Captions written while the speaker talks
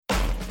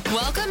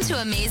Welcome to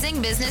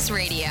Amazing Business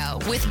Radio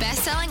with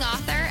best-selling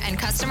author and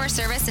customer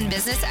service and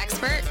business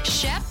expert,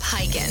 Shep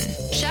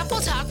Hyken. Shep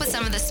will talk with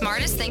some of the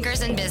smartest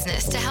thinkers in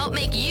business to help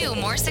make you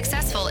more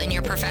successful in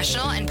your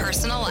professional and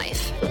personal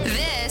life.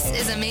 This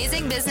is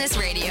Amazing Business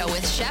Radio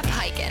with Shep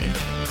Hyken.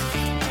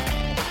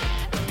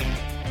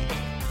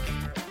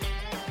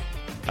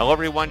 Hello,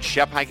 everyone.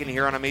 Shep Hyken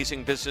here on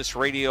Amazing Business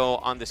Radio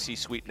on the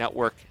C-Suite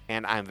Network,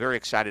 and I'm very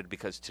excited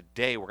because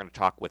today we're going to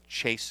talk with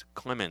Chase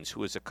Clemens,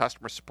 who is a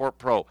customer support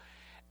pro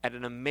at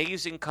an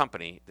amazing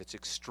company that's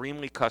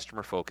extremely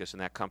customer focused,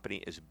 and that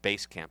company is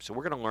Basecamp. So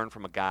we're going to learn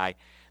from a guy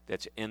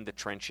that's in the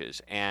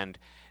trenches and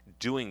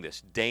doing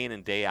this day in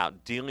and day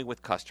out, dealing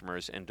with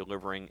customers and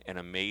delivering an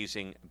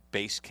amazing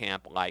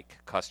Basecamp-like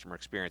customer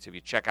experience. If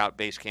you check out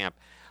Basecamp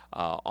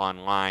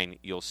online,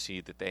 you'll see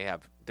that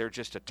they're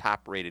just a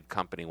top-rated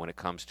company when it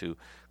comes to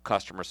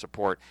customer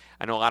support.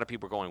 I know a lot of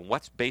people are going,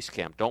 what's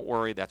Basecamp? Don't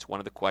worry, that's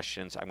one of the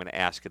questions I'm going to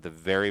ask at the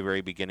very,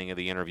 very beginning of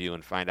the interview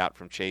and find out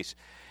from Chase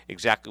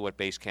exactly what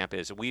Basecamp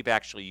is. And we've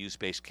actually used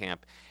Basecamp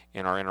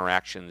in our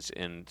interactions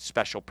in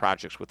special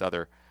projects with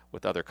other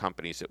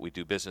companies that we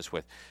do business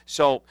with.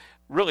 So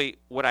really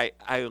what I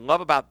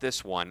love about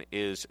this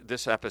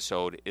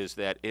episode is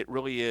that it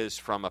really is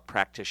from a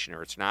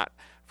practitioner. It's not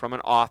from an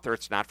author.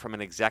 It's not from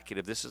an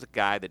executive. This is a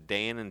guy that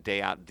day in and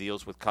day out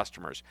deals with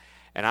customers.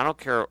 And I don't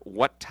care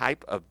what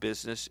type of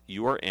business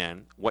you are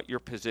in, what your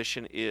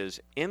position is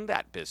in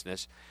that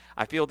business,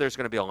 I feel there's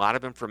going to be a lot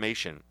of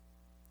information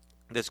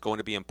that's going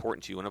to be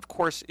important to you. And of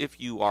course, if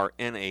you are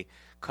in a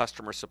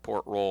customer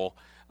support role,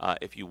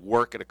 if you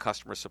work at a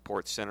customer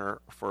support center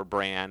for a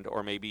brand,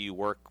 or maybe you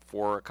work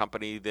for a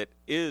company that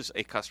is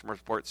a customer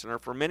support center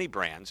for many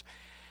brands,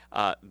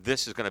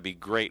 this is going to be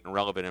great and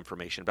relevant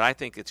information. But I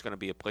think it's going to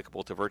be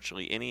applicable to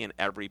virtually any and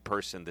every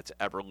person that's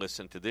ever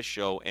listened to this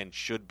show and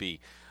should be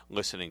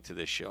listening to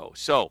this show.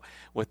 So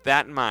with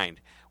that in mind,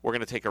 we're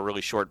going to take a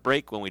really short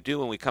break. When we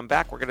come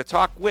back, we're going to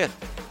talk with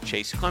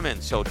Chase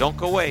Clemens. So don't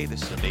go away.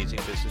 This is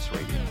Amazing Business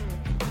Radio.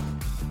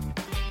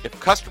 If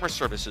customer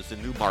service is the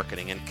new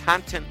marketing and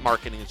content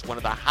marketing is one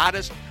of the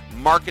hottest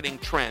marketing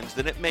trends,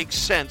 then it makes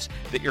sense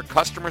that your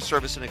customer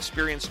service and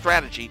experience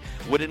strategy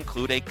would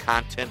include a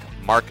content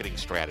marketing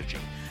strategy.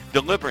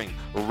 Delivering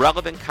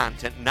relevant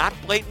content, not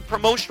blatant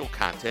promotional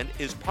content,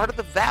 is part of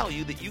the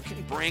value that you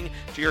can bring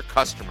to your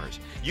customers.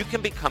 You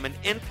can become an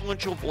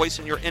influential voice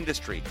in your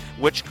industry,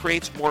 which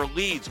creates more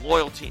leads,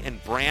 loyalty,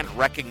 and brand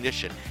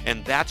recognition.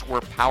 And that's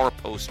where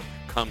PowerPost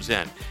comes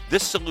in.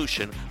 This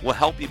solution will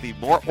help you be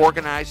more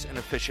organized and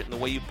efficient in the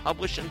way you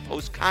publish and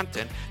post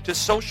content to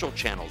social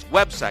channels,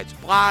 websites,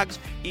 blogs,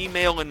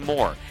 email, and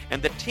more.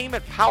 And the team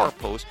at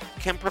PowerPost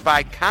can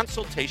provide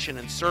consultation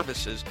and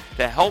services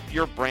to help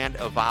your brand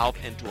evolve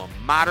into a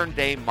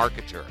modern-day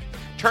marketer.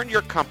 Turn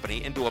your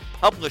company into a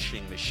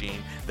publishing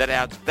machine that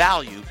adds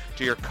value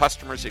to your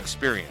customers'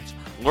 experience.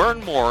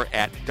 Learn more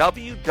at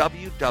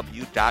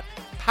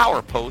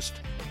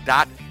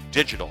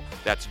www.powerpost.digital.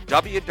 That's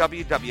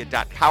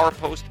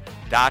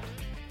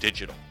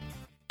www.powerpost.digital.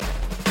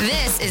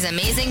 This is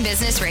Amazing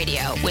Business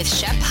Radio with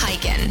Shep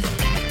Hyken.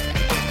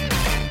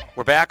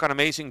 We're back on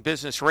Amazing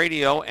Business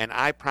Radio, and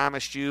I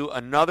promised you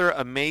another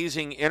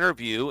amazing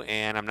interview,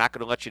 and I'm not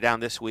going to let you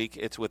down this week.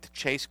 It's with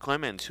Chase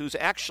Clemens, who's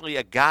actually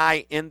a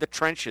guy in the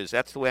trenches.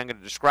 That's the way I'm going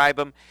to describe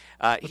him.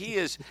 He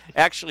is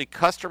actually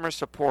customer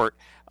support,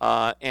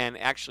 and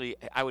actually,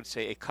 I would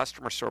say a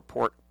customer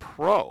support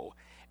pro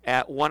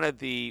at one of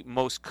the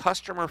most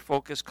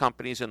customer-focused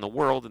companies in the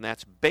world, and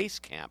that's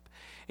Basecamp.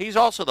 He's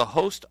also the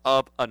host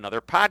of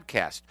another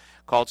podcast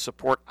called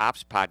Support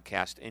Ops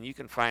Podcast, and you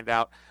can find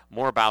out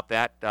more about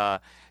that.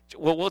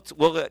 We'll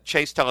let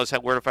Chase tell us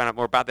where to find out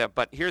more about that,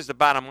 but here's the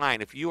bottom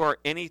line. If you are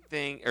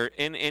anything or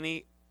in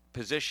any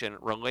position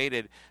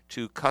related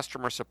to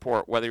customer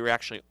support, whether you're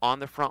actually on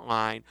the front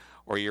line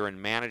or you're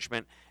in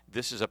management,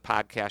 this is a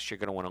podcast you're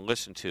going to want to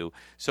listen to.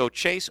 So,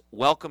 Chase,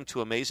 welcome to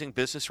Amazing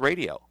Business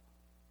Radio.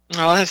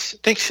 Oh,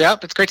 thanks,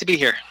 Shep. It's great to be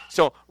here.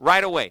 So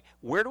right away,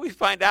 where do we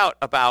find out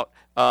about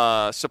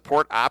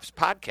Support Ops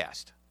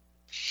Podcast?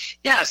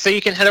 Yeah, so you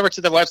can head over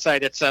to the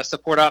website. It's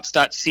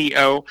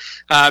supportops.co.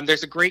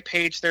 There's a great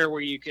page there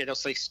where it'll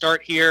say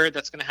start here.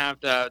 That's going to have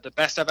the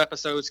best of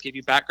episodes, give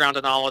you background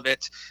on all of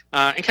it.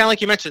 And kind of like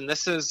you mentioned,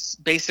 this is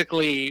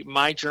basically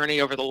my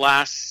journey over the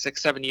last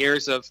 6-7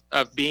 years of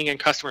being in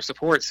customer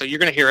support. So you're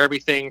going to hear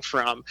everything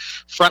from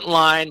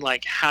frontline,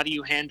 like how do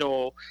you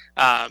handle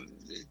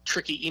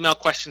tricky email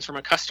questions from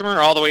a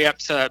customer, all the way up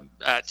to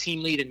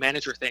team lead and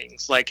manager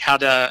things, like how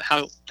to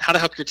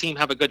help your team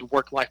have a good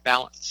work-life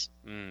balance.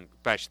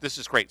 Gosh, this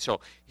is great.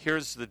 So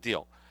here's the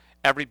deal.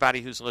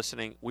 Everybody who's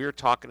listening, we're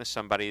talking to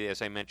somebody,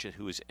 as I mentioned,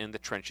 who is in the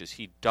trenches.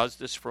 He does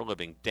this for a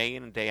living, day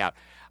in and day out.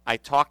 I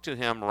talked to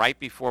him right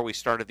before we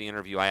started the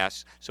interview. I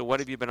asked, so what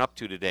have you been up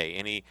to today?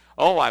 And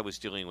I was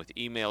dealing with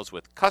emails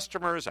with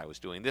customers. I was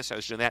doing this. I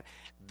was doing that.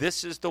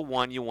 This is the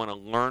one you want to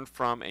learn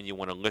from and you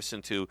want to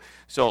listen to.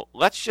 So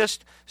let's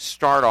just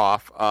start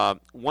off.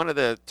 One of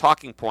the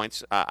talking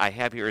points I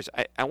have here is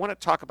I want to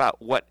talk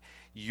about what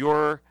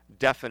your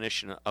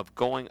definition of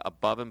going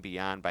above and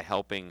beyond by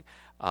helping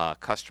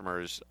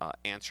customers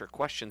answer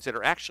questions that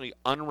are actually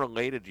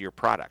unrelated to your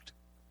product.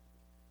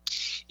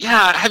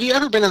 Yeah. Have you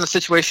ever been in a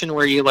situation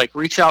where you like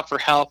reach out for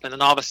help and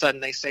then all of a sudden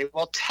they say,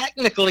 well,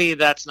 technically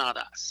that's not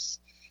us.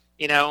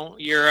 You know,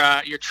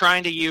 you're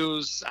trying to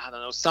use, I don't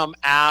know, some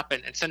app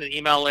and send an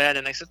email in,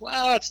 and they said,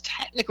 well, it's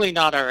technically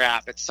not our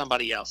app. It's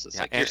somebody else's.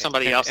 Yeah, like you're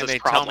somebody else's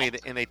problem.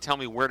 And they tell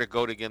me where to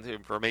go to get the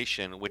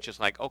information, which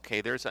is like,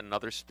 okay, there's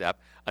another step,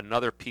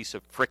 another piece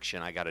of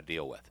friction I got to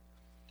deal with.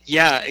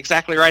 Yeah,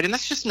 exactly right. And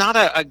that's just not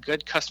a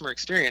good customer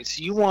experience.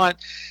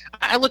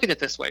 I look at it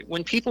this way.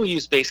 When people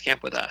use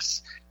Basecamp with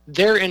us,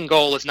 their end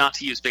goal is not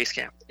to use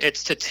Basecamp.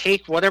 It's to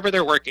take whatever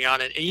they're working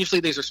on, and usually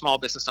these are small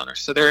business owners.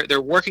 So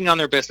they're working on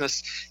their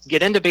business,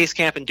 get into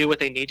Basecamp and do what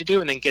they need to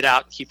do, and then get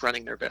out and keep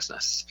running their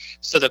business.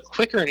 So the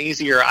quicker and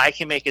easier I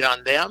can make it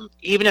on them,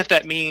 even if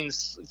that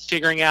means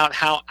figuring out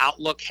how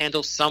Outlook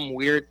handles some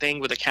weird thing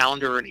with a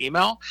calendar or an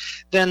email,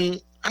 then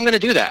I'm going to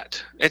do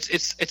that.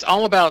 It's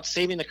all about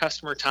saving the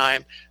customer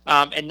time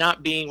and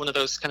not being one of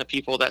those kind of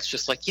people that's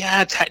just like,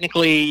 yeah,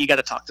 technically you got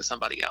to talk to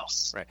somebody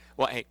else. Right.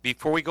 Well, hey,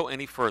 before we go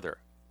any further,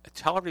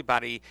 tell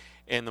everybody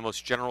in the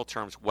most general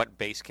terms what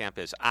Basecamp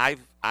is. I've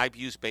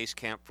used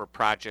Basecamp for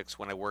projects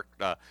when I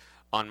worked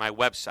on my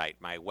website.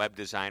 My web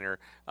designer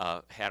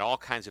had all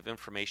kinds of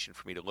information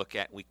for me to look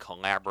at, and we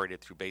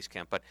collaborated through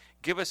Basecamp. But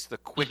give us the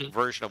quick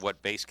version of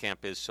what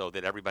Basecamp is so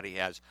that everybody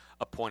has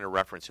a point of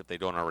reference if they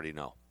don't already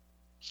know.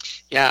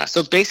 Yeah,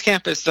 so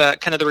Basecamp is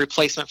kind of the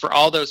replacement for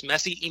all those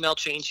messy email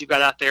chains you've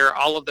got out there,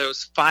 all of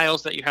those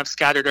files that you have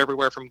scattered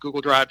everywhere from Google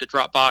Drive to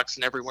Dropbox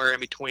and everywhere in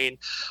between,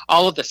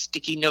 all of the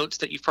sticky notes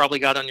that you've probably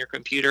got on your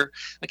computer.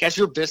 Like as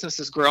your business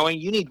is growing,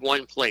 you need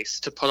one place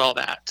to put all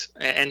that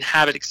and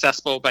have it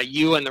accessible by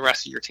you and the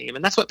rest of your team.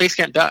 And that's what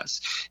Basecamp does.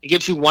 It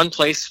gives you one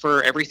place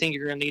for everything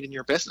you're going to need in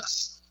your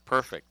business.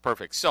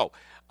 Perfect. So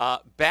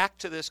back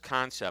to this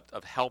concept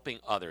of helping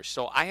others.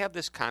 So I have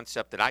this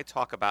concept that I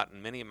talk about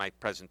in many of my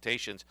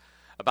presentations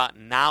about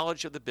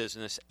knowledge of the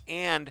business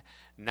and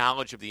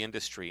knowledge of the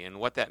industry. And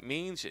what that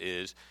means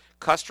is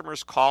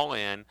customers call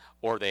in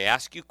or they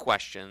ask you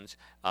questions,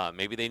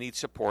 maybe they need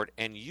support,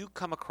 and you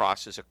come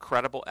across as a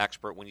credible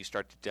expert when you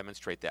start to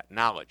demonstrate that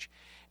knowledge.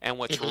 And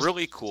what's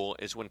really cool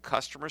is when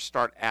customers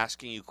start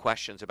asking you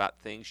questions about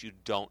things you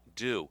don't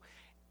do.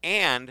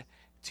 And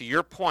to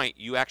your point,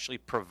 you actually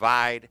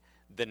provide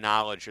the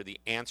knowledge or the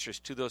answers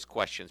to those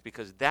questions,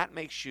 because that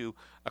makes you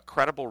a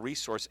credible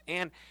resource.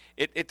 And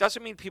it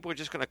doesn't mean people are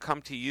just going to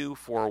come to you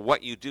for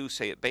what you do,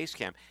 say at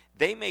Basecamp.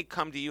 They may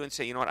come to you and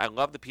say, you know what, I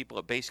love the people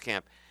at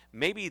Basecamp.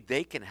 Maybe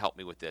they can help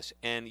me with this.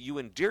 And you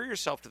endear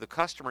yourself to the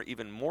customer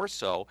even more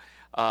so.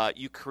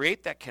 You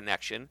create that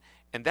connection,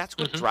 and that's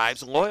what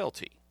drives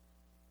loyalty.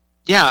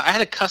 Yeah, I had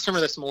a customer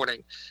this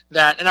morning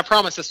and I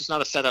promise this was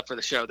not a setup for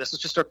the show. This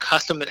was just a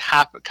customer that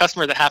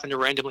happened to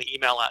randomly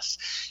email us.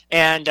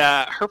 And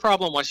her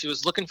problem was she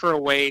was looking for a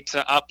way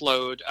to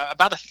upload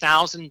about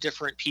 1,000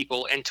 different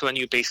people into a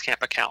new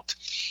Basecamp account.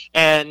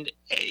 And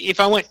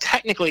if I went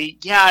technically,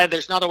 yeah,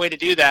 there's not a way to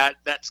do that.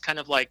 That's kind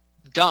of like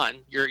done.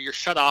 You're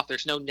shut off.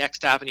 There's no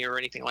next avenue or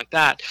anything like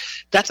that.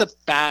 That's a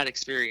bad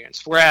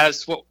experience.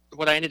 Whereas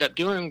what I ended up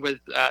doing with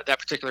that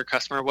particular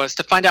customer was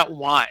to find out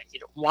why.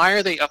 Why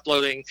are they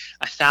uploading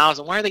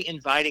 1,000? Why are they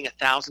inviting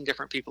 1,000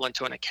 different people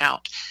into an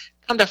account?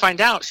 Come to find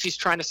out, she's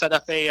trying to set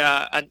up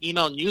an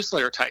email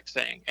newsletter type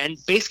thing. And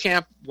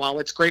Basecamp, while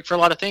it's great for a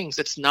lot of things,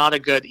 it's not a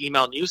good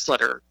email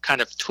newsletter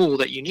kind of tool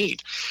that you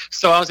need.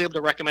 So I was able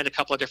to recommend a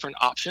couple of different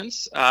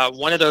options.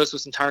 One of those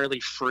was entirely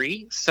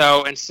free.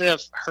 So instead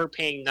of her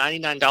paying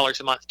 $99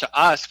 a month to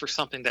us for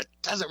something that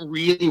doesn't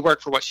really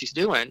work for what she's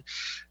doing,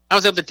 I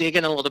was able to dig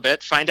in a little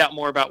bit, find out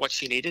more about what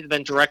she needed, and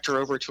then direct her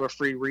over to a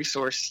free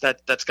resource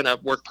that's going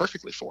to work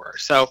perfectly for her.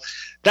 So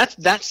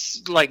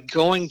that's like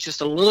going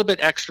just a little bit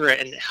extra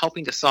and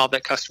helping to solve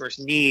that customer's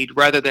need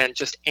rather than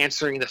just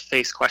answering the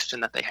face question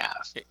that they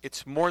have.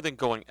 It's more than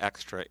going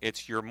extra.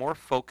 You're more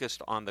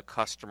focused on the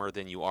customer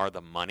than you are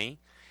the money.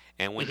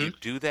 And when you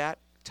do that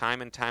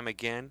time and time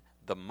again,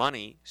 the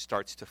money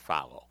starts to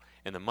follow.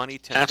 And the money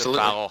tends to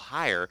follow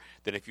higher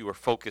than if you were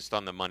focused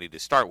on the money to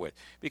start with,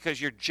 because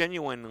you're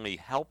genuinely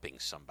helping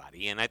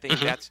somebody. And I think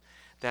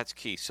that's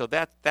key. So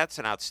that's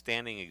an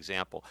outstanding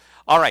example.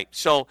 All right.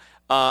 So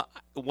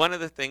one of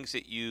the things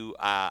that you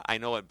I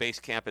know at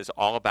Basecamp is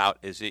all about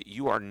is that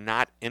you are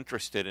not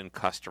interested in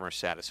customer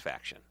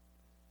satisfaction.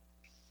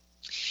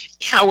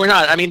 Yeah, we're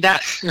not. I mean,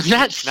 that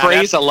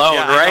phrase alone,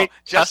 right?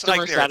 Just customer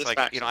like there,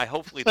 satisfaction. It's like,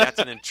 hopefully that's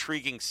an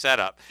intriguing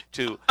setup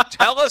to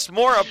tell us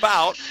more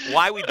about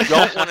why we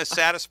don't want to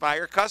satisfy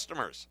our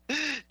customers.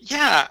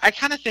 Yeah, I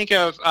kind of think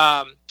of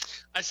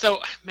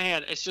So,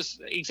 man, it's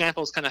just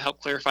examples kind of help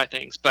clarify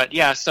things. But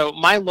yeah, so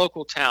my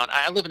local town,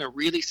 I live in a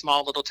really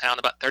small little town,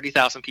 about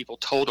 30,000 people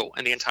total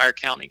in the entire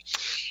county.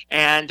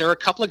 And there are a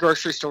couple of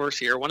grocery stores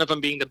here, one of them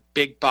being the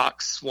big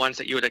box ones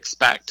that you would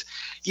expect.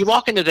 You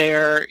walk into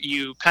there,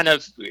 you kind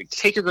of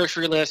take your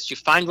grocery list, you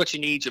find what you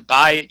need, you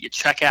buy it, you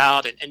check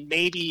out, and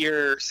maybe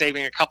you're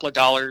saving a couple of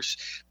dollars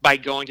by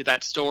going to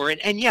that store.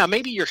 And yeah,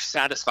 maybe you're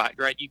satisfied,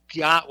 right? You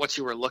got what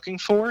you were looking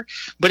for,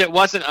 but it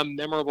wasn't a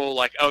memorable,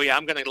 like, oh yeah,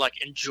 I'm going to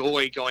like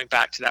enjoy going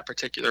back to that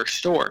particular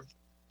store.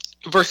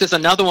 Versus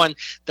another one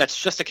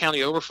that's just a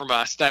county over from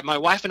us that my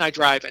wife and I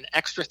drive an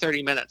extra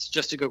 30 minutes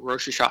just to go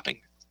grocery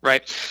shopping.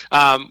 Right.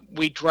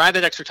 We drive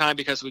that extra time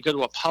because we go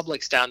to a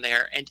Publix down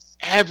there, and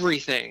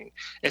everything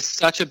is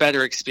such a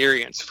better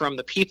experience, from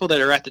the people that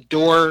are at the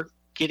door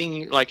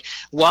getting like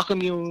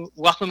welcoming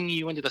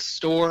you into the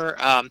store.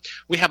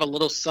 We have a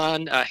little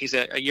son. He's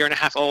a year and a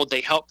half old.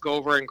 They help go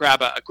over and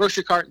grab a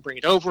grocery cart and bring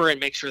it over and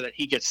make sure that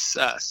he gets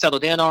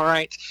settled in all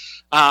right.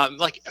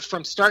 Like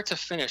from start to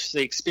finish,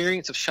 the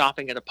experience of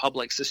shopping at a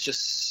Publix is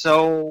just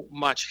so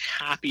much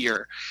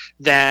happier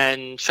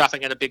than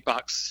shopping at a big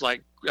box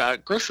like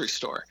grocery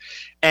store.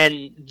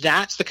 And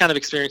that's the kind of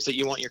experience that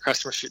you want your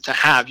customers to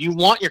have. You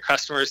want your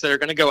customers that are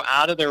going to go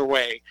out of their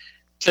way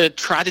to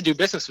try to do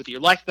business with you,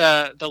 like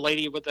the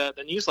lady with the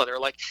newsletter.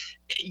 Like,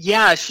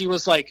 yeah, she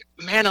was like,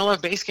 man, I love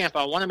Basecamp.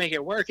 I want to make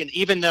it work. And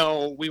even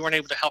though we weren't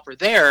able to help her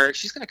there,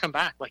 she's going to come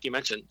back, like you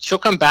mentioned. She'll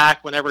come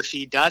back whenever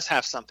she does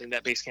have something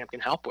that Basecamp can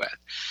help with.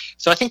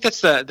 So I think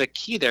that's the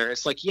key there.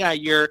 It's like, yeah,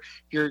 you're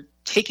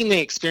taking the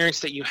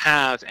experience that you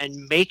have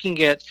and making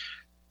it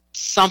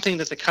something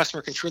that the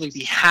customer can truly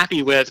be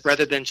happy with,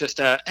 rather than just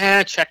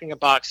checking a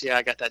box, yeah,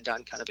 I got that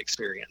done kind of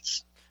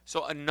experience.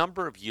 So a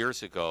number of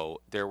years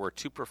ago, there were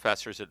two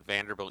professors at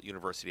Vanderbilt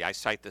University. I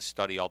cite this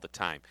study all the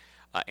time,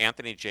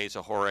 Anthony J.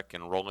 Zahorik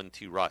and Roland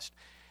T. Rust.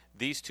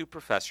 These two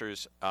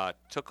professors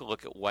took a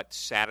look at what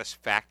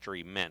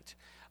satisfactory meant.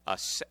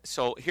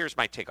 So here's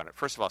my take on it.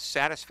 First of all,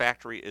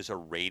 satisfactory is a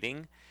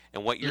rating,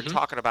 and what you're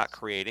talking about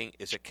creating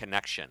is a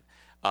connection.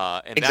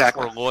 And Exactly. That's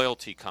where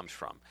loyalty comes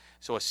from.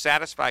 So a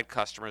satisfied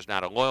customer is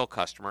not a loyal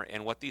customer.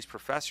 And what these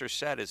professors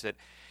said is that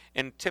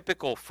in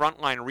typical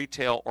frontline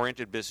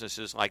retail-oriented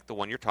businesses like the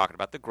one you're talking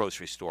about, the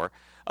grocery store,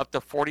 up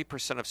to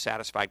 40% of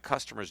satisfied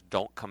customers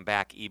don't come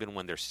back even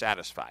when they're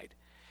satisfied.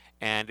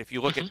 And if you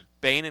look at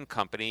Bain &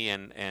 Company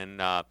and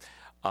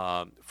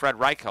Fred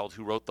Reichheld,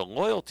 who wrote The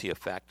Loyalty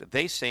Effect,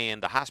 they say in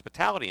the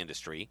hospitality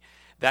industry,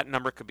 that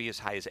number could be as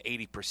high as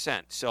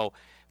 80%. So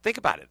think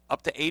about it.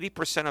 Up to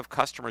 80% of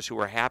customers who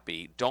are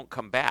happy don't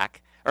come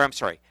back,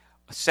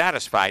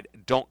 satisfied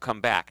don't come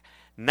back.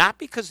 Not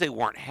because they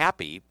weren't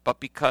happy,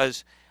 but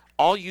because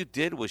all you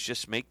did was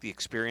just make the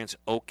experience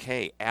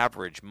okay,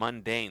 average,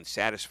 mundane,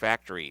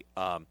 satisfactory,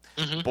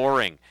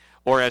 boring,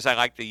 or as I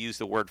like to use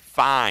the word,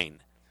 fine.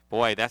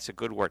 Boy, that's a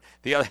good word.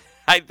 The other,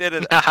 I did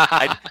it.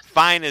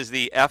 Fine is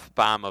the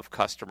F-bomb of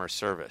customer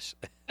service.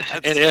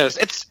 It is.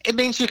 It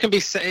means you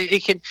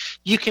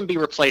can be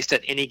replaced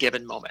at any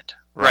given moment,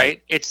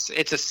 right? It's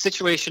a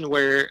situation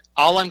where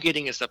all I'm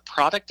getting is a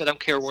product. I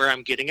don't care where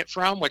I'm getting it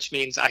from, which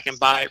means I can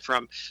buy it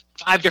from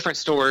 5 different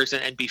stores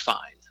and be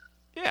fine.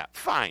 Yeah,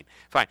 fine.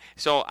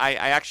 So I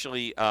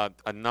actually,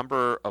 a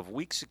number of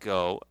weeks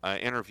ago,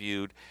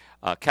 interviewed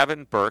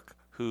Kevin Burke,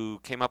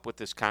 who came up with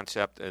this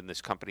concept in this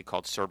company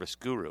called Service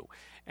Guru.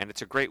 And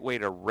it's a great way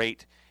to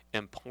rate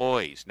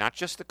employees, not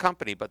just the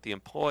company, but the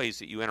employees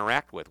that you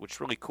interact with, which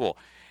is really cool.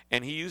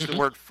 And he used the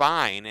word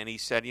fine, and he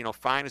said,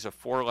 fine is a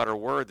 4-letter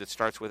word that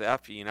starts with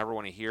F you never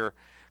want to hear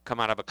come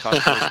out of a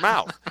customer's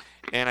mouth.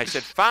 And I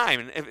said,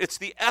 fine. It's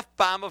the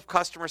F-bomb of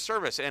customer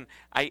service. And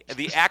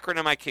the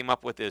acronym I came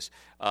up with is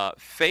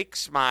fake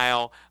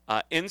smile,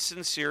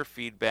 insincere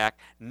feedback,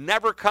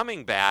 never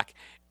coming back,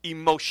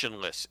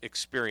 emotionless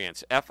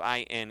experience,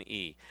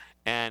 F-I-N-E.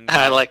 And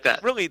I like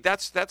that. Really,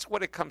 that's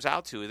what it comes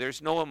out to.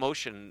 There's no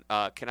emotion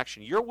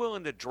connection. You're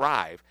willing to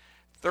drive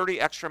 30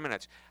 extra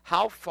minutes.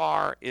 How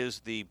far is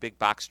the big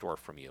box store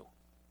from you?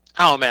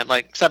 Oh, man,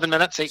 like 7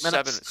 minutes, 8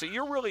 minutes? 7. So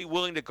you're really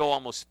willing to go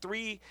almost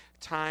 3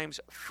 times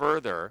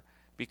further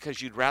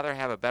because you'd rather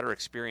have a better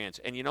experience.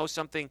 And you know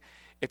something?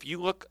 If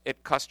you look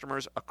at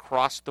customers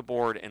across the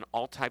board in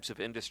all types of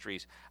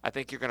industries, I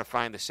think you're going to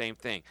find the same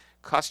thing.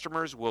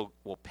 Customers will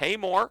pay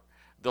more.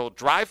 They'll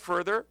drive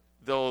further.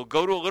 They'll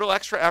go to a little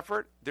extra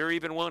effort. They're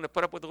even willing to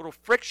put up with a little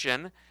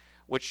friction,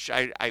 which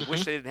I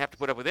wish they didn't have to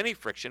put up with any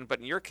friction. But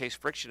in your case,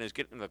 friction is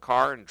getting in the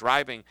car and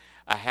driving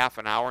a half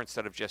an hour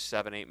instead of just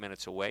 7-8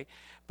 minutes away.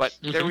 But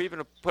they're even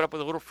to put up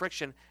with a little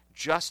friction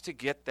just to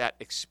get that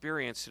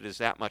experience that is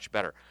that much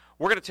better.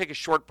 We're going to take a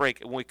short break.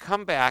 When we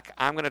come back,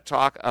 I'm going to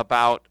talk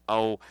about,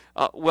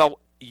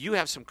 you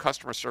have some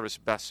customer service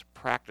best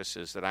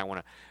practices that I want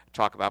to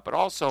talk about, but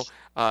also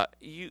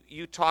you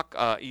were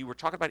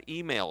talking about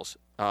emails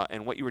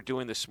and what you were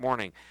doing this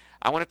morning.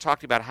 I want to talk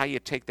to you about how you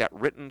take that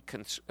written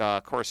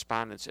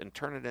correspondence and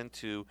turn it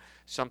into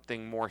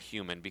something more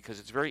human, because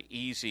it's very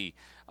easy,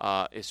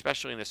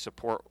 especially in a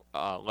support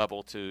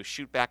level, to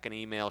shoot back an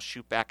email,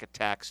 shoot back a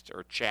text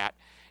or chat,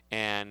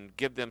 and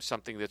give them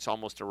something that's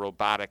almost a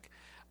robotic,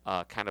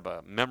 kind of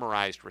a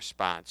memorized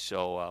response.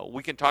 So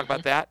we can talk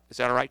about that. Is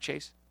that all right,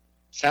 Chase?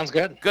 Sounds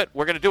good. Good.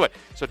 We're going to do it.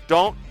 So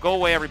don't go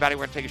away, everybody.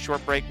 We're going to take a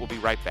short break. We'll be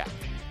right back.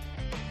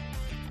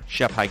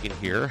 Shep Hyken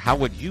here. How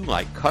would you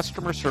like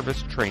customer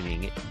service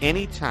training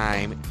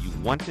anytime you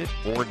want it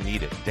or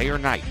need it, day or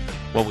night?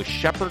 Well, with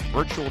Shepherd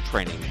Virtual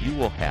Training, you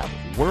will have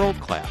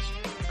world-class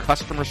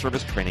customer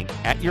service training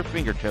at your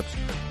fingertips,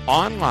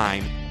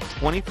 online,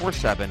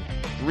 24/7,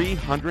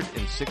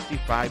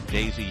 365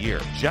 days a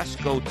year.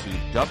 Just go to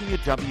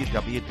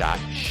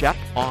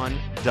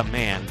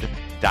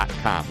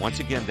www.shepondemand.com. Once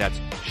again, that's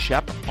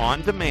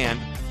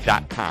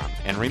shepondemand.com.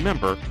 And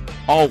remember,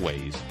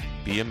 always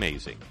be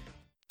amazing.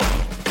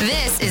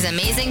 This is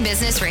Amazing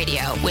Business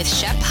Radio with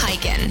Shep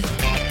Hyken.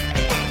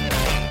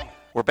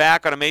 We're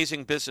back on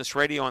Amazing Business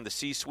Radio on the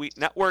C-Suite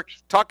Network,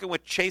 talking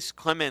with Chase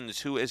Clemens,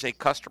 who is a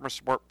customer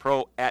support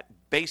pro at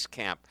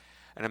Basecamp,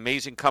 an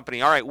amazing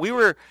company. All right, we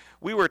were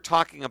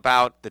talking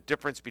about the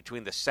difference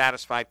between the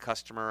satisfied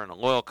customer and a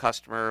loyal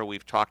customer.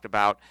 We've talked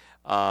about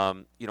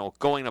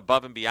going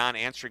above and beyond,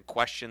 answering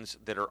questions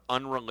that are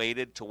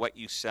unrelated to what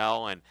you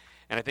sell, and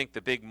I think the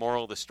big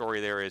moral of the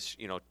story there is,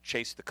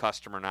 chase the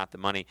customer, not the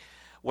money.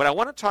 What I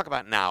want to talk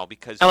about now,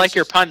 because I like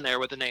your pun there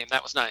with the name.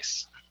 That was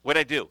nice. What'd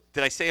I do?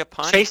 Did I say a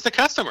pun? Chase the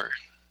customer.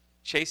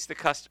 Chase the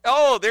customer.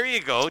 Oh, there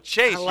you go.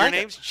 Chase. Your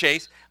name's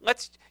Chase.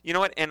 You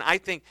know what? And I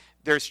think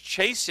there's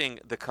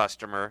chasing the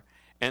customer,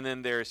 and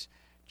then there's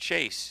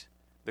chase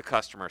the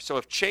customer. So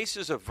if chase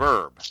is a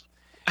verb,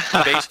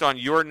 based on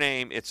your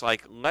name, it's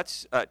like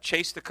let's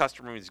chase the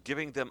customer means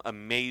giving them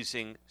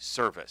amazing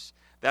service.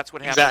 That's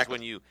what happens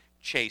when you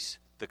chase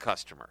the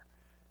customer.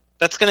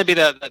 That's going to be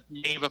the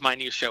name of my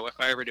new show if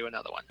I ever do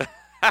another one.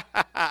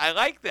 I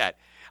like that.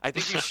 I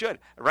think you should.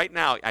 Right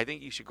now, I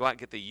think you should go out and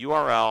get the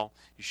URL.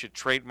 You should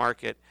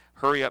trademark it.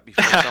 Hurry up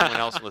before someone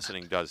else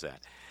listening does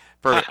that.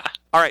 Perfect.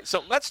 All right,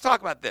 so let's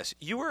talk about this.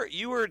 You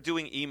were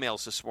doing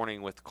emails this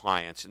morning with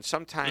clients, and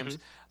sometimes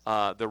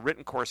the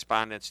written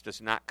correspondence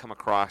does not come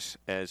across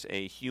as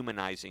a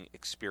humanizing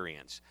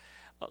experience.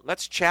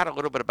 Let's chat a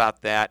little bit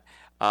about that.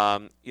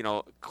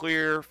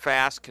 Clear,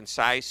 fast,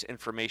 concise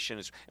information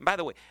is. And by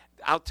the way,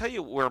 I'll tell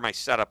you where my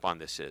setup on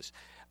this is.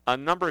 A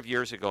number of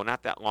years ago,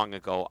 not that long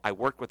ago, I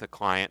worked with a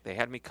client. They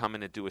had me come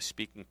in and do a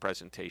speaking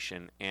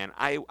presentation, and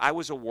I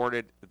was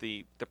awarded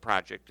the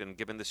project and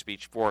given the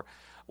speech for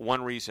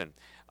one reason.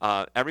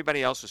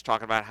 Everybody else was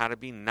talking about how to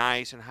be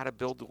nice and how to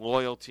build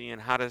loyalty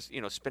and how to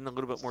spend a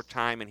little bit more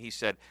time. And he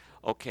said,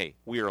 okay,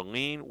 we are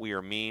lean, we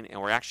are mean, and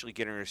we're actually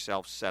getting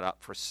ourselves set up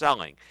for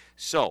selling.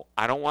 So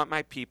I don't want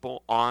my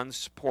people on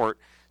support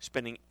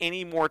spending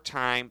any more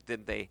time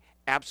than they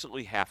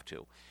absolutely have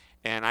to.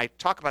 And I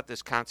talk about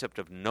this concept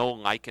of know,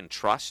 like, and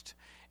trust,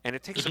 and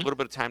it takes a little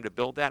bit of time to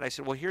build that. I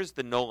said, well, here's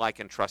the know, like,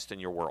 and trust in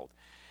your world.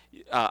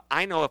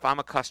 I know if I'm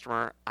a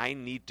customer, I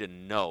need to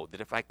know that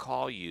if I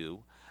call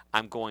you,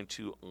 I'm going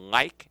to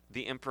like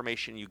the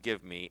information you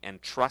give me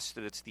and trust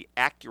that it's the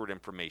accurate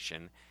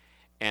information,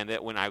 and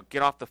that when I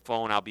get off the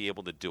phone, I'll be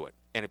able to do it.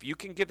 And if you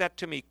can give that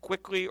to me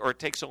quickly or it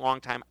takes a long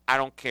time, I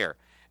don't care.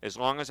 As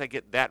long as I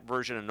get that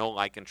version of know,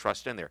 like, and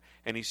trust in there.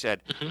 And he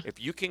said, if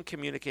you can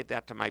communicate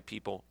that to my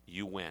people,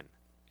 you win.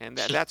 And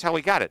that's how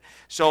we got it.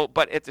 So,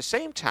 but at the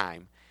same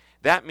time,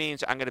 that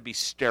means I'm going to be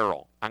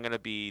sterile. I'm going to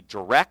be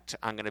direct.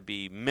 I'm going to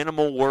be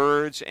minimal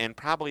words and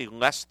probably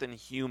less than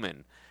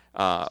human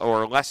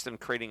or less than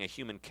creating a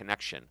human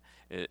connection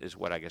is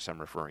what I guess I'm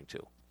referring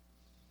to.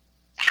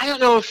 I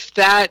don't know if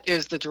that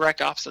is the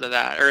direct opposite of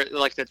that, or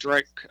like the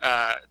direct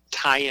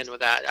tie-in with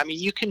that. I mean,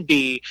 you can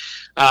be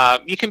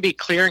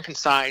clear and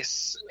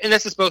concise, and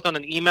this is both on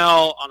an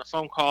email, on a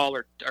phone call,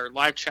 or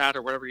live chat,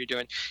 or whatever you're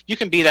doing. You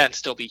can be that and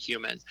still be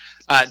human.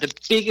 The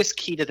biggest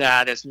key to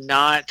that is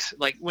not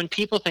like when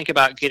people think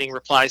about getting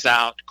replies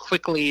out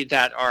quickly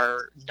that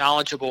are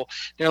knowledgeable.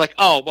 They're like,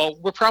 oh, well,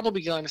 we're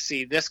probably going to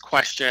see this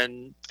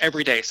question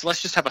every day, so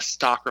let's just have a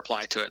stock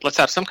reply to it. Let's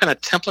have some kind of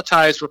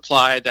templatized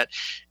reply that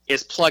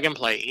is plug and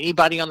play.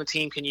 Anybody on the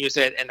team can use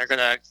it, and they're going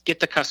to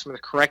get the customer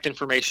the correct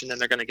information, and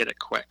they're going to get it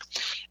quick.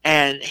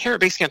 And here at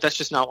Basecamp, that's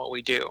just not what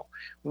we do.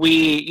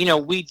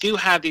 We do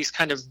have these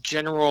kind of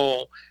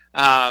general,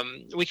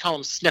 we call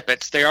them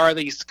snippets. They are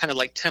these kind of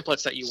like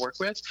templates that you work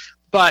with,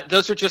 but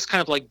those are just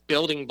kind of like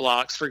building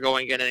blocks for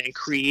going in and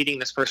creating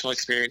this personal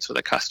experience with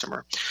a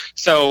customer.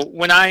 So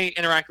when I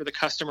interact with a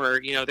customer,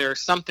 there are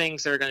some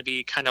things that are going to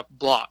be kind of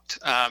blocked.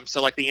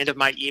 So like the end of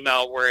my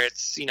email where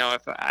it's,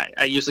 if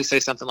I usually say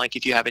something like,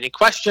 if you have any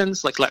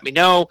questions, like let me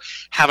know,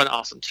 have an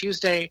awesome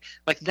Tuesday.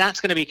 Like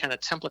that's going to be kind of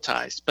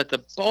templatized. But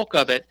the bulk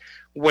of it,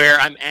 where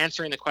I'm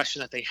answering the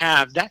question that they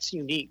have, that's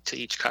unique to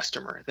each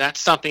customer.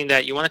 That's something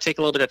that you want to take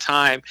a little bit of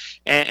time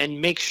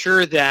and make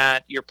sure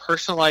that you're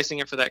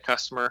personalizing it for that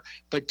customer,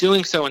 but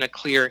doing so in a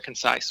clear and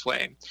concise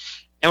way.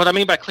 And what I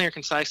mean by clear and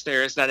concise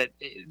there is that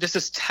this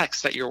is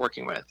text that you're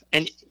working with.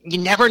 And you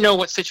never know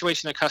what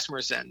situation a customer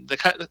is in.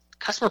 The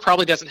customer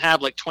probably doesn't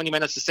have like 20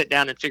 minutes to sit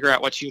down and figure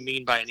out what you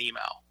mean by an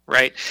email.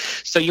 right?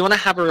 So you want to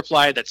have a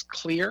reply that's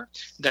clear,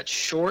 that's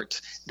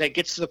short, that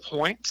gets to the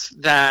point,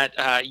 that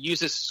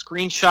uses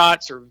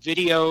screenshots or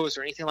videos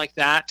or anything like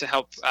that to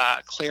help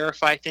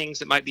clarify things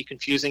that might be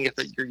confusing if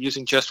you're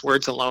using just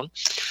words alone.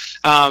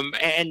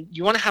 And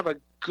you want to have a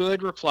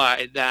good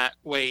reply. That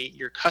way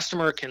your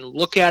customer can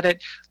look at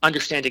it,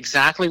 understand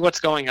exactly what's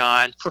going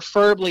on,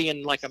 preferably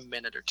in like a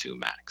minute or two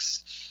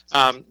max.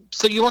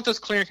 So you want those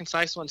clear and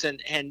concise ones.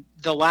 And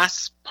the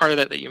last part of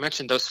that you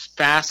mentioned, those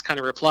fast kind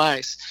of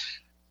replies,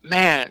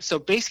 man, so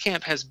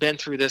Basecamp has been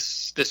through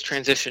this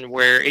transition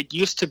where it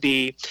used to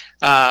be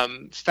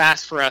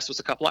fast for us was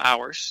a couple of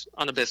hours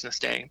on a business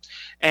day.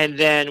 And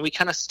then we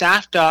kind of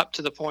staffed up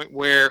to the point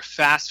where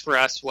fast for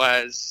us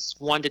was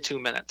 1 to 2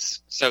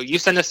 minutes. So you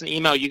send us an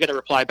email, you get a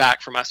reply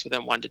back from us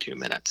within 1 to 2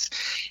 minutes.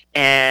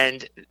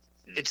 And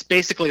it's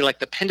basically like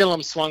the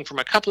pendulum swung from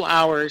a couple of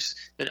hours,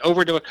 then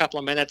over to a couple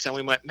of minutes. And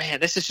we went, man,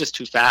 this is just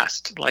too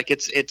fast. Like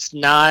it's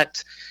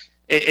not...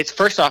 It's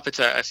first off, it's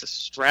a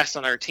stress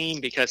on our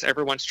team because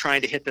everyone's trying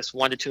to hit this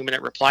 1 to 2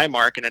 minute reply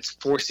mark, and it's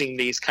forcing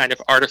these kind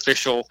of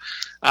artificial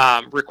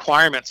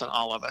requirements on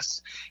all of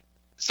us.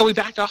 So we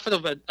backed off a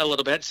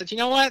little bit and said, you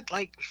know what,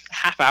 like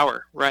half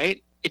hour,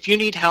 right? If you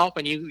need help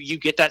and you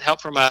get that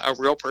help from a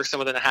real person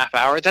within a half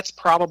hour, that's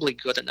probably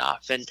good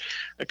enough. And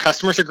the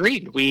customers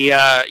agreed. We,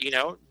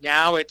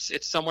 now it's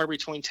somewhere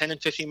between 10 and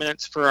 15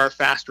 minutes for our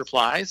fast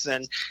replies,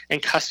 and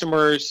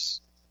customers.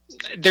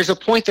 There's a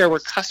point there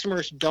where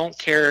customers don't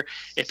care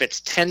if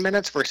it's 10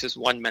 minutes versus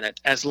 1 minute.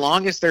 As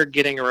long as they're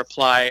getting a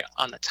reply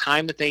on the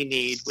time that they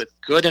need with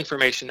good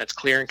information that's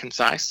clear and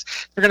concise,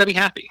 they're going to be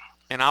happy.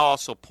 And I'll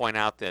also point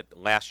out that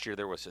last year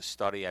there was a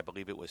study, I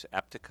believe it was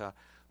Eptica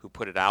who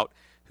put it out,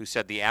 who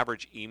said the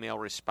average email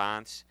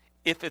response,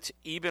 if it's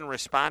even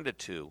responded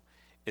to,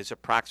 is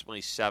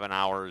approximately 7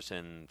 hours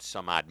and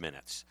some odd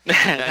minutes.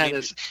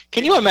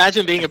 Can you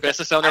imagine being a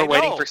business owner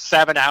waiting for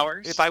 7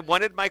 hours? If I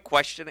wanted my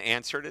question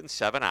answered in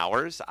 7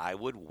 hours, I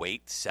would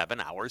wait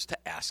 7 hours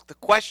to ask the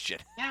question.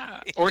 Yeah,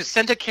 or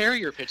send a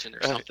carrier pigeon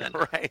or something.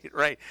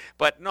 Right.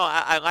 But no,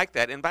 I like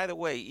that. And by the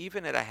way,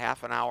 even at a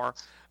half an hour,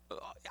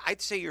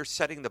 I'd say you're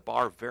setting the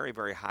bar very,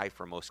 very high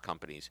for most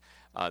companies.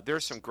 There are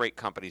some great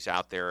companies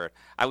out there.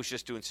 I was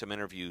just doing some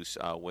interviews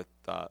with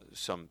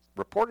some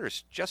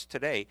reporters just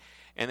today,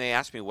 and they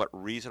asked me what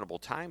reasonable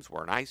times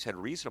were. And I said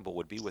reasonable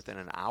would be within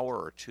an hour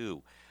or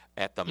two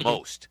at the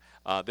most.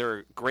 There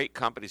are great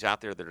companies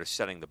out there that are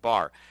setting the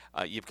bar.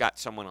 You've got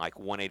someone like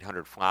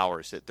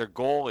 1-800-Flowers. Their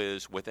goal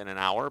is within an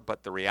hour,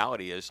 but the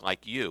reality is,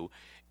 like you,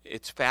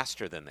 it's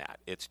faster than that.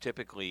 It's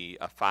typically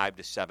a 5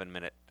 to 7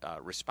 minute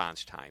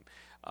response time.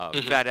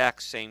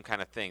 FedEx, same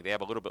kind of thing. They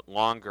have a little bit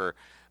longer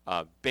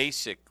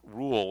basic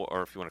rule,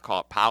 or if you want to call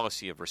it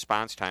policy, of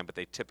response time, but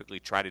they typically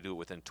try to do it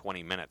within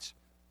 20 minutes.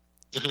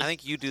 I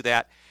think you do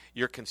that,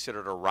 you're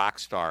considered a rock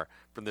star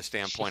from the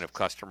standpoint of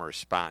customer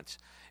response.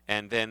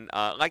 And then,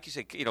 like you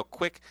said,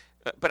 quick,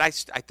 but I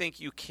think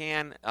you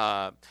can,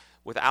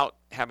 without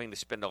having to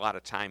spend a lot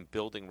of time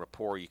building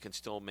rapport, you can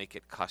still make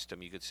it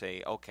custom. You could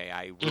say, okay,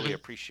 I really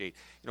appreciate,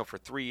 for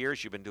 3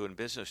 years you've been doing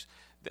business.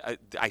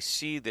 I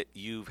see that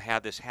you've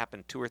had this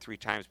happen 2 or 3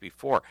 times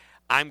before.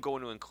 I'm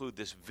going to include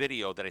this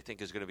video that I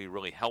think is going to be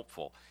really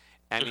helpful.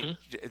 I mean,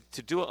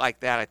 to do it like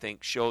that, I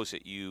think, shows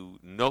that you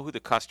know who the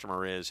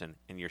customer is and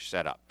you're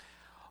set up.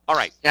 All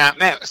right. Yeah,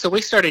 man. So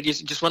we started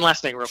using, just one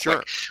last thing real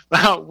quick.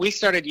 We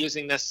started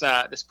using this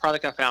this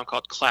product I found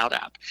called Cloud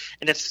App.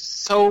 And it's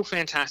so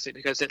fantastic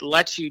because it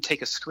lets you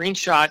take a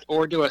screenshot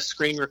or do a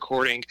screen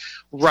recording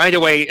right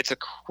away. It's a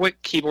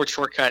quick keyboard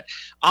shortcut.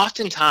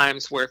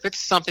 Oftentimes, where if it's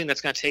something that's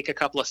going to take a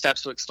couple of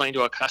steps to explain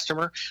to a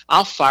customer,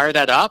 I'll fire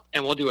that up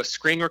and we'll do a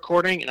screen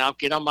recording, and I'll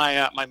get on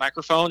my my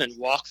microphone and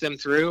walk them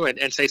through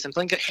and say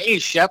something. Hey,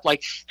 Shep,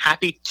 like,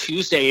 happy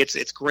Tuesday.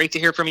 It's great to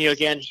hear from you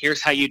again.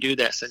 Here's how you do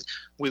this. And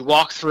we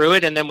walk through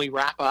it, and then we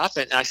wrap up,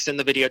 and I send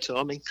the video to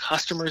them, and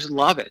customers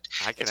love it.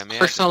 I can imagine.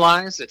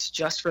 Personalized, it's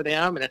just for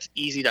them, and it's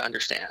easy to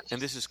understand. And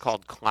this is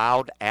called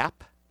Cloud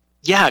App?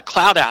 Yeah,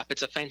 Cloud App.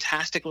 It's a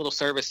fantastic little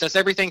service. Does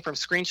everything from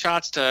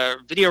screenshots to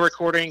video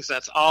recordings.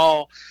 That's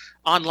all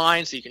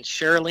online, so you can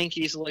share a link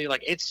easily.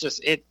 Like, it's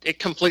just, it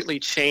completely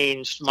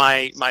changed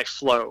my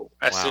flow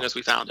as soon as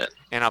we found it.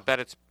 And I'll bet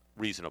it's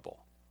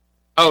reasonable.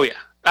 Oh, yeah.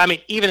 I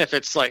mean, even if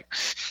it's like,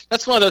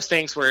 that's one of those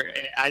things where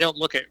I don't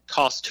look at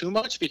cost too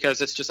much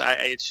because it's just,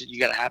 you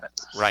got to have it.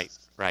 Right.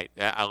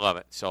 I love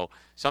it. So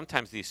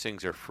sometimes these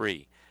things are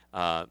free.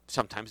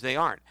 Sometimes they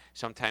aren't.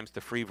 Sometimes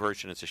the free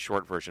version is a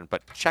short version.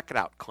 But check it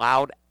out,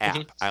 Cloud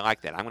App. I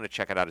like that. I'm going to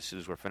check it out as soon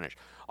as we're finished.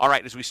 All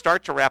right, as we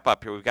start to wrap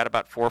up here, we've got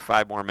about 4 or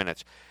 5 more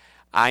minutes.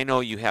 I know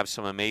you have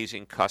some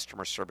amazing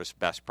customer service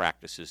best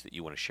practices that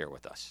you want to share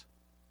with us.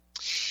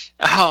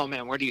 Oh,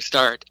 man, where do you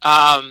start?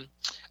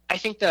 I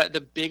think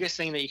the biggest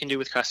thing that you can do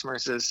with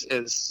customers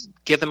is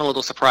give them a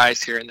little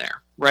surprise here and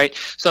there, right?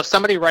 So if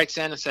somebody writes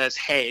in and says,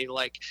 hey,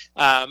 like,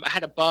 I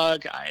had a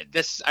bug, I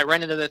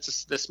ran into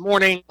this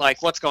morning,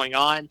 like, what's going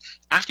on?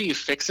 After you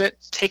fix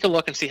it, take a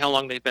look and see how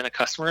long they've been a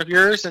customer of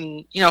yours.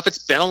 And, if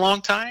it's been a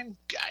long time,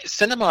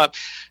 send them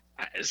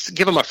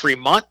give them a free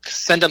month,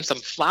 send them some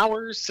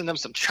flowers, send them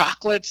some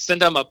chocolates,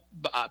 send them a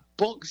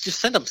book, just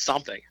send them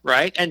something,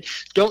 right? And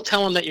don't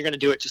tell them that you're going to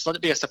do it. Just let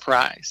it be a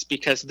surprise,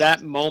 because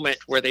that moment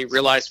where they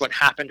realize what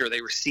happened or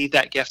they receive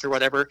that gift or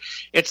whatever,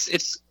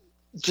 it's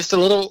just a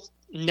little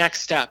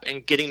next step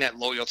in getting that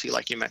loyalty,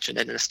 like you mentioned,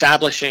 and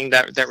establishing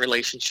that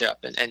relationship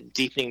and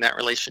deepening that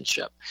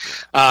relationship.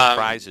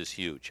 Surprise is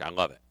huge. I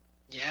love it.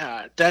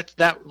 Yeah,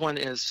 that one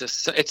is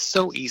just, it's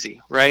so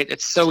easy, right?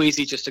 It's so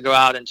easy just to go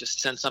out and just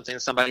send something to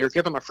somebody or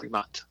give them a free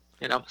month,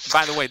 you know?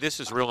 By the way,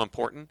 this is real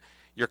important.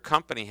 Your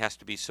company has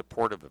to be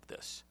supportive of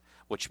this,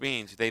 which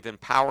means they've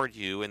empowered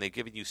you and they've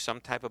given you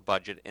some type of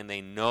budget, and they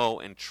know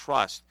and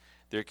trust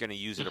they're going to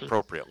use it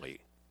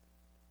appropriately.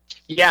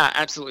 Yeah,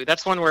 absolutely.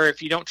 That's one where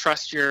if you don't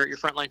trust your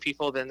frontline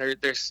people, then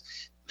there's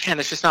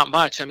just not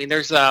much. I mean,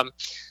 there's the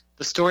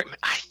story,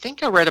 I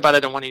think I read about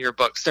it in one of your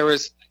books. There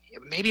was,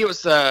 maybe it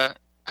was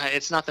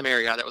it's not the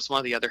Marriott. It was one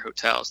of the other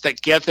hotels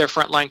that give their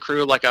frontline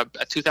crew like a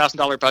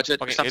 $2,000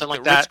 budget or something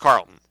like that.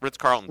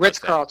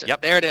 Ritz-Carlton.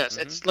 Yep. There it is.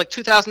 Mm-hmm. It's like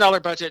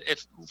 $2,000 budget.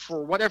 If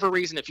for whatever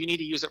reason, if you need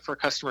to use it for a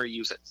customer,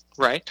 use it,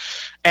 right?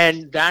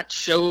 And that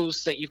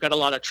shows that you've got a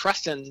lot of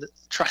trust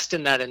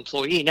in that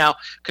employee. Now,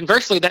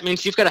 conversely, that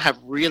means you've got to have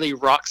really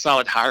rock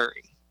solid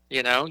hiring.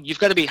 You know, you've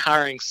got to be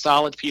hiring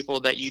solid people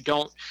that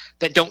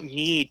don't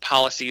need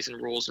policies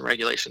and rules and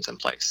regulations in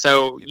place.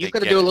 So you've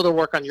got to do a little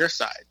work on your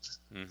side.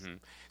 Mm-hmm.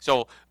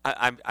 So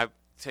I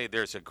say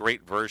there's a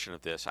great version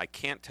of this. I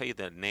can't tell you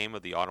the name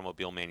of the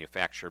automobile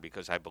manufacturer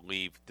because I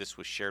believe this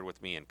was shared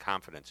with me in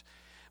confidence.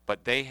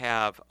 But they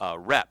have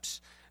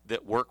reps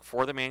that work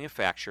for the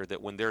manufacturer that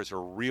when there's a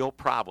real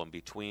problem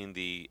between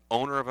the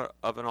owner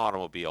of an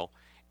automobile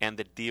and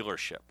the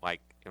dealership, like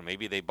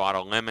maybe they bought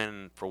a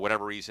lemon for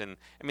whatever reason.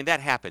 I mean,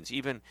 that happens.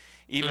 Even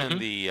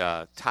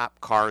the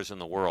top cars in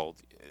the world,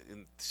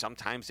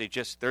 sometimes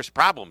there's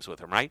problems with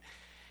them, right?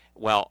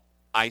 Well,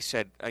 I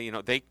said,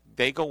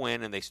 they go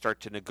in and they start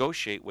to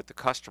negotiate with the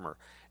customer.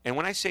 And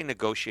when I say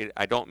negotiate,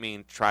 I don't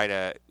mean try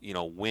to,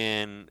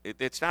 win.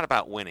 It's not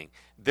about winning.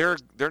 Their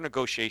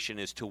negotiation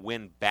is to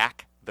win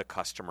back the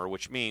customer,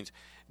 which means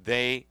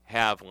they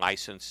have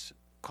license,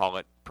 call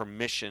it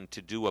permission,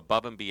 to do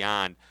above and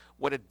beyond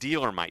what a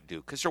dealer might do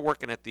because they're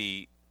working at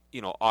the,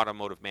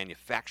 automotive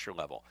manufacturer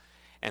level.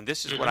 And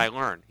this is what I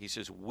learned. He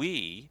says,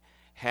 we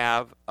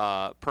have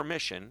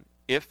permission,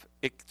 if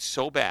it's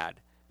so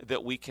bad,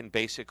 that we can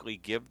basically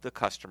give the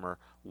customer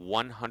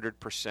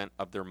 100%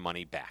 of their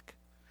money back.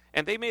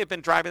 And they may have been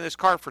driving this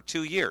car for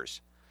 2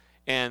 years.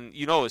 And,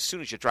 as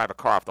soon as you drive a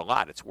car off the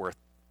lot, it's worth,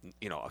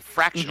 a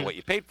fraction of what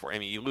you paid for. I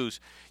mean, you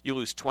lose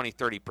 20,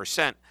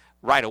 30%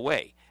 right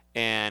away.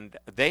 And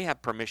they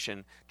have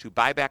permission to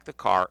buy back the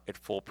car at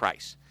full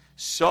price.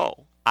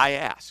 So I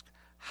asked,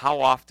 how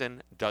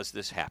often does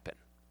this happen?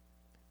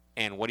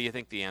 And what do you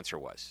think the answer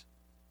was?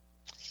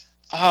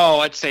 Oh,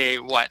 I'd say,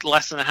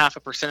 less than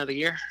 0.5% of the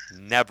year?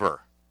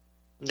 Never.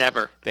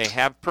 They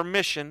have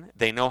permission.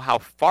 They know how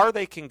far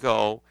they can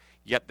go,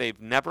 yet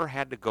they've never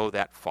had to go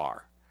that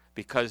far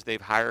because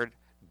they've hired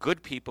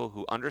good people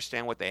who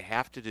understand what they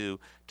have to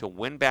do to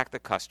win back the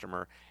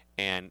customer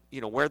and,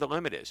 where the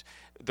limit is.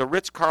 The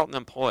Ritz-Carlton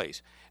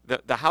employees,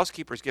 the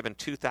housekeeper's given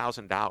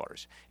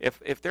 $2,000.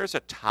 If there's a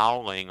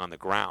towel laying on the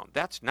ground,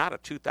 that's not a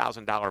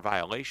 $2,000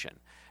 violation.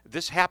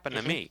 This happened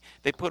to me.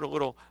 They put a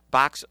little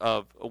box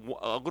of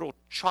a little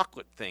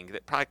chocolate thing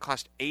that probably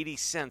cost 80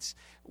 cents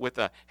with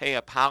a, hey,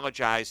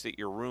 apologize that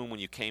your room when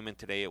you came in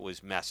today, it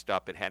was messed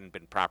up. It hadn't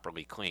been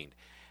properly cleaned.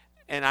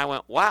 And I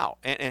went, wow.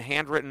 And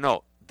handwritten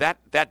note.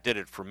 That did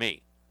it for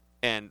me.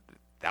 And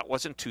that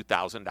wasn't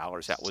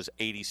 $2,000. That was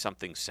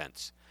 80-something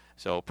cents.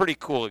 So pretty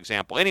cool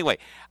example. Anyway,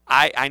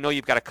 I know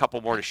you've got a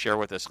couple more to share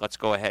with us. Let's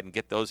go ahead and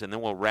get those, and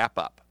then we'll wrap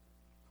up.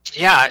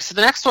 Yeah. So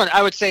the next one,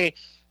 I would say,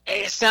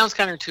 it sounds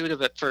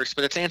counterintuitive at first,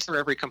 but it's answer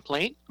every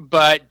complaint,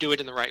 but do it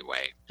in the right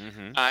way.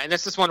 Mm-hmm. And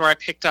this is one where I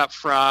picked up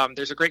from,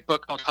 there's a great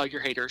book called Hug Your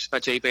Haters by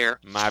Jay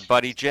Baer. My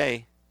buddy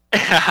Jay.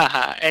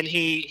 And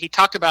he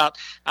talked about,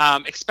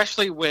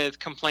 especially with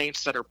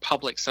complaints that are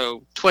public,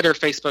 so Twitter,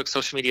 Facebook,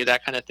 social media,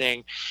 that kind of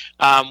thing.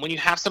 When you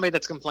have somebody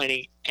that's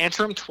complaining,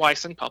 answer them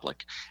twice in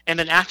public. And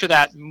then after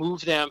that,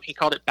 move them, he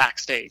called it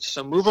backstage.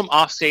 So move them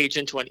off stage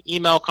into an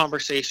email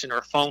conversation or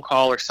a phone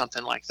call or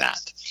something like that.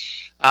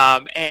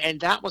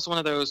 And that was one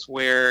of those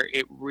where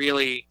it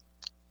really,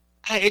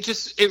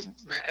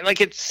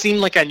 it seemed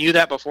like I knew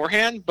that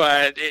beforehand,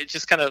 but it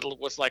just kind of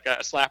was like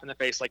a slap in the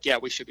face, like, yeah,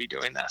 we should be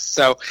doing this.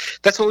 So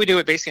that's what we do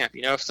at Basecamp.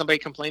 If somebody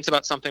complains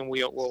about something,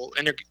 we'll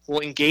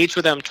engage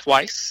with them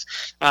twice.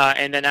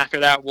 And then after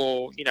that,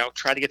 we'll,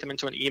 try to get them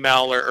into an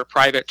email or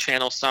private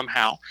channel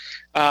somehow.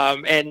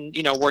 And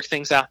work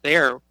things out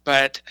there.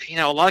 But,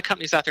 a lot of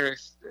companies out there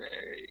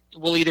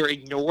will either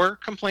ignore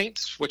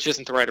complaints, which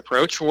isn't the right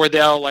approach, or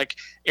they'll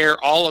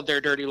air all of their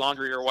dirty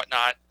laundry or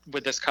whatnot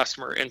with this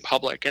customer in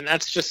public, and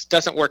that's just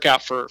doesn't work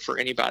out for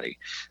anybody.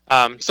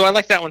 So I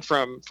like that one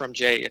from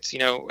Jay. It's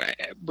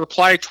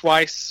reply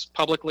twice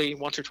publicly,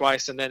 once or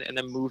twice, and then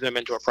move them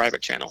into a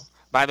private channel.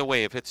 By the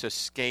way, if it's a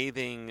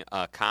scathing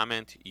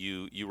comment,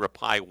 you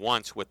reply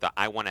once with the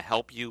 "I want to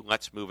help you.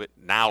 Let's move it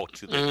now"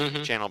 to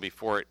the channel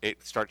before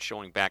it starts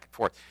showing back and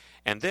forth.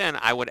 And then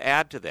I would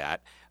add to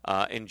that,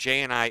 and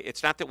Jay and I,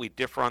 it's not that we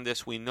differ on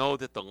this. We know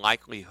that the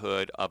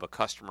likelihood of a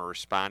customer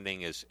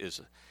responding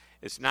is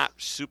not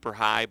super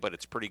high, but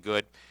it's pretty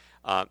good.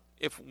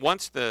 If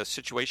once the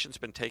situation's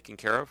been taken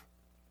care of,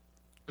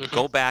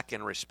 go back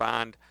and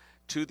respond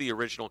to the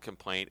original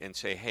complaint and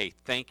say, "Hey,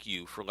 thank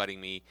you for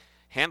letting me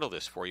handle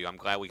this for you. I'm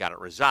glad we got it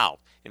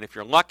resolved." And if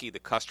you're lucky, the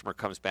customer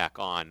comes back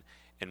on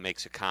and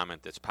makes a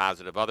comment that's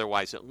positive.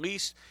 Otherwise, at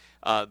least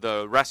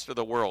the rest of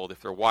the world,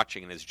 if they're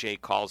watching, and as Jay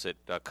calls it,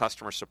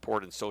 customer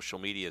support and social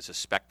media is a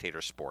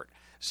spectator sport.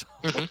 So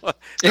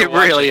it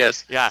really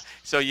is. Yeah.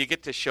 So you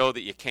get to show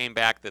that you came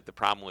back, that the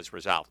problem was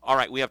resolved. All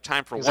right, we have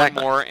time for Exactly.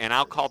 one more, and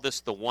I'll call this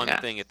the one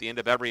thing. At the end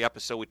of every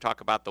episode, we talk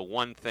about the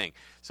one thing.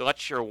 So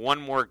let's share one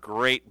more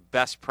great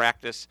best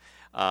practice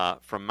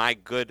from my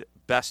good,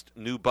 best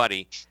new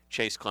buddy,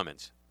 Chase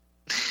Clemens.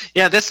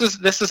 Yeah, this is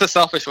a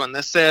selfish one.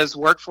 This says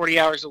work 40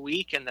 hours a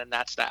week, and then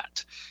that's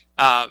that.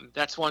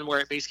 That's one where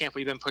at Basecamp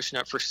we've been pushing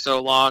it for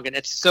so long, and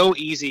it's so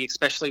easy,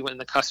 especially in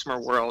the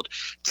customer world,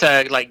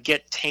 to like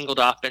get tangled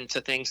up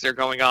into things that are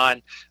going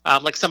on.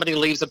 Like somebody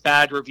leaves a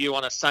bad review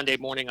on a Sunday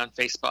morning on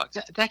Facebook.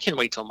 That can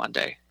wait till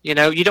Monday. You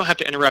know, you don't have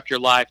to interrupt your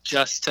life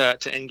just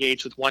to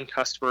engage with one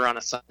customer on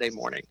a Sunday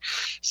morning.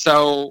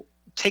 So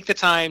take the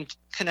time,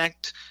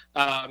 connect.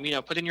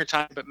 Put in your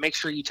time, but make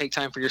sure you take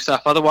time for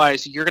yourself.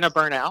 Otherwise, you're going to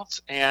burn out.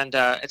 And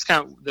it's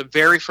kind of the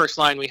very first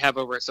line we have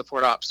over at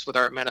Support Ops with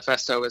our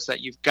manifesto is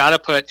that you've got to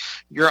put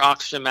your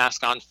oxygen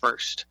mask on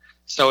first.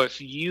 So if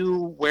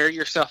you wear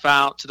yourself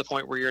out to the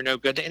point where you're no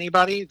good to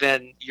anybody,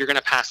 then you're going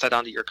to pass that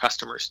on to your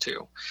customers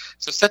too.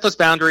 So set those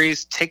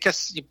boundaries, take a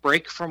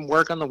break from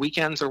work on the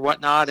weekends or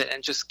whatnot,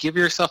 and just give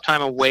yourself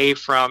time away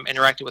from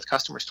interacting with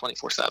customers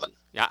 24/7.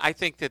 Yeah, I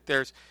think that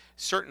there's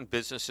certain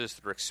businesses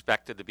that are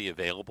expected to be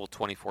available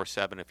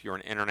 24/7. If you're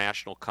an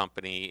international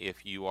company,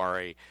 if you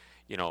are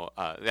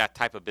that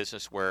type of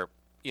business where,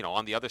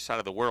 on the other side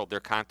of the world, they're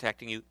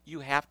contacting you,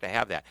 you have to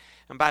have that.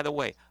 And by the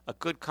way, a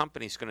good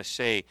company is going to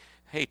say,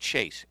 "Hey,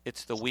 Chase,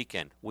 it's the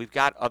weekend. We've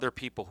got other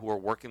people who are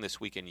working this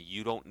weekend.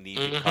 You don't need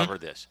to cover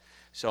this."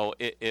 So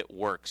it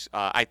works.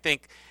 I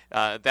think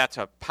that's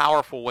a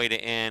powerful way to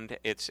end.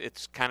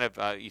 It's kind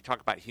of, you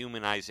talk about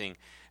humanizing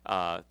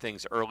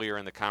things earlier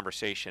in the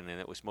conversation, and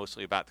it was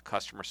mostly about the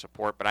customer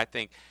support. But I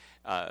think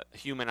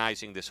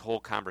humanizing this whole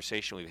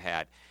conversation we've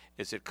had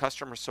is that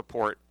customer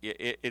support,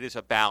 it is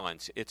a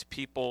balance. It's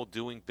people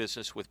doing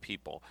business with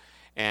people.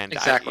 And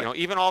exactly.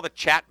 Even all the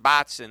chat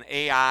bots and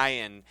AI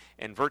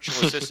and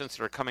virtual assistants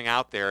that are coming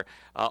out there,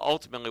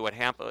 ultimately what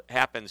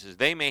happens is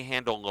they may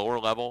handle lower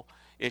level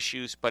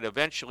issues, but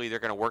eventually they're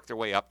going to work their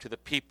way up to the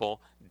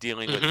people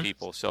dealing with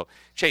people. So,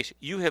 Chase,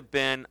 you have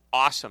been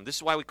awesome. This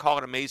is why we call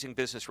it Amazing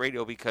Business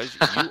Radio, because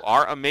you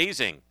are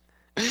amazing.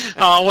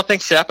 Oh, well,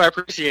 thanks, Shep. I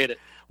appreciate it.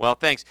 Well,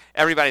 thanks.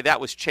 Everybody, that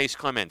was Chase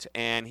Clemens,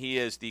 and he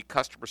is the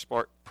Customer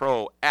Support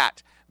Pro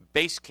at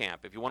Basecamp.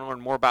 If you want to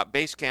learn more about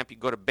Basecamp, you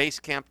go to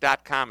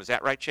basecamp.com. Is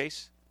that right,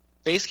 Chase?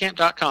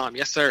 Basecamp.com.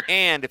 Yes, sir.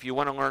 And if you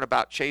want to learn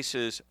about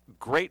Chase's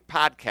great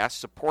podcast,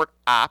 Support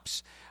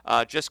Ops,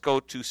 just go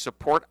to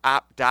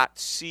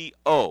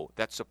supportop.co.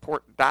 That's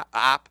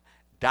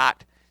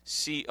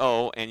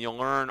support.op.co, and you'll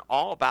learn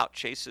all about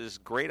Chase's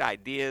great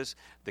ideas,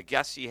 the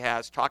guests he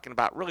has, talking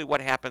about really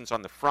what happens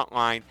on the front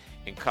line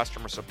in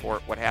customer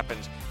support, what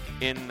happens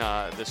in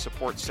the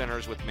support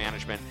centers with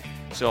management.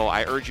 So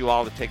I urge you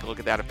all to take a look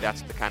at that if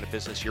that's the kind of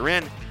business you're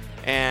in.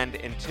 And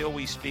until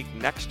we speak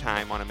next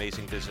time on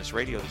Amazing Business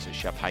Radio, this is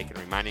Shep Hyken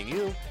reminding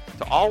you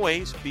to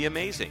always be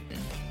amazing.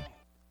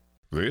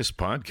 This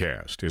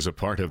podcast is a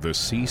part of the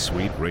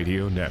C-Suite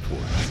Radio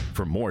Network.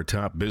 For more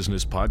top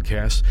business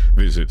podcasts,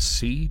 visit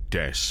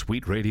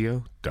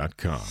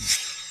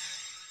c-suiteradio.com.